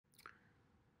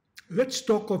Let's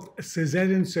talk of a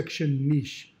caesarean section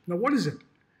niche. Now, what is it?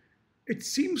 It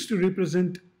seems to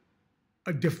represent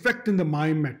a defect in the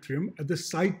myometrium at the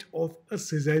site of a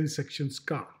caesarean section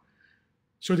scar.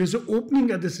 So there's an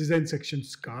opening at the caesarean section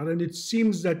scar, and it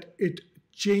seems that it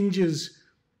changes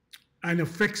and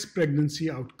affects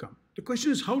pregnancy outcome. The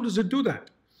question is, how does it do that?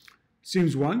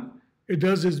 Seems one, it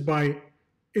does is by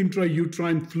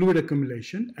intrauterine fluid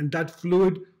accumulation, and that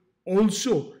fluid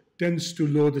also tends to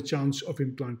lower the chance of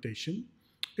implantation.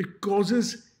 It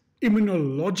causes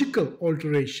immunological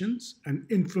alterations and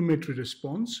inflammatory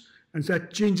response, and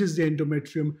that changes the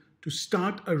endometrium to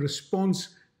start a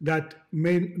response that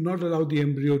may not allow the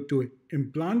embryo to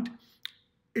implant.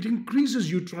 It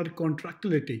increases uterine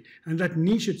contractility, and that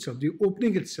niche itself, the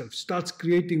opening itself, starts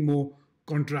creating more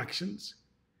contractions.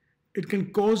 It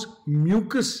can cause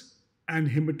mucus and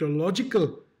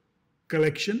hematological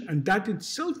collection, and that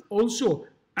itself also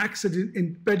acts as an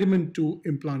impediment to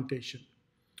implantation.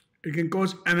 It can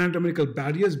cause anatomical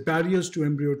barriers to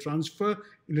embryo transfer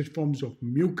in the forms of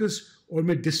mucus, or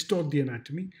may distort the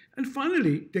anatomy. And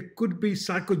finally, there could be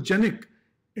psychogenic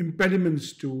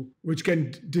impediments which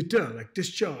can deter, like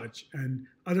discharge and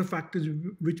other factors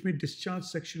which may discharge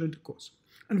sexual intercourse.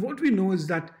 And what we know is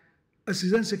that a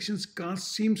caesarean section scar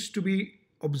seems to be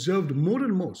observed more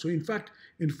and more. So in fact,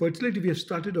 in fertility, we have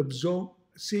started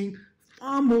seeing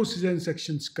far more caesarean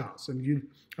section scars. And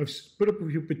I've put up a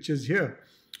few pictures here.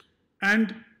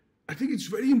 And I think it's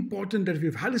very important that if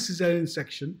we've had a caesarean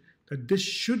section, that this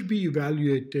should be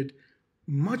evaluated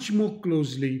much more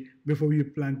closely before we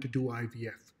plan to do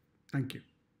IVF. Thank you.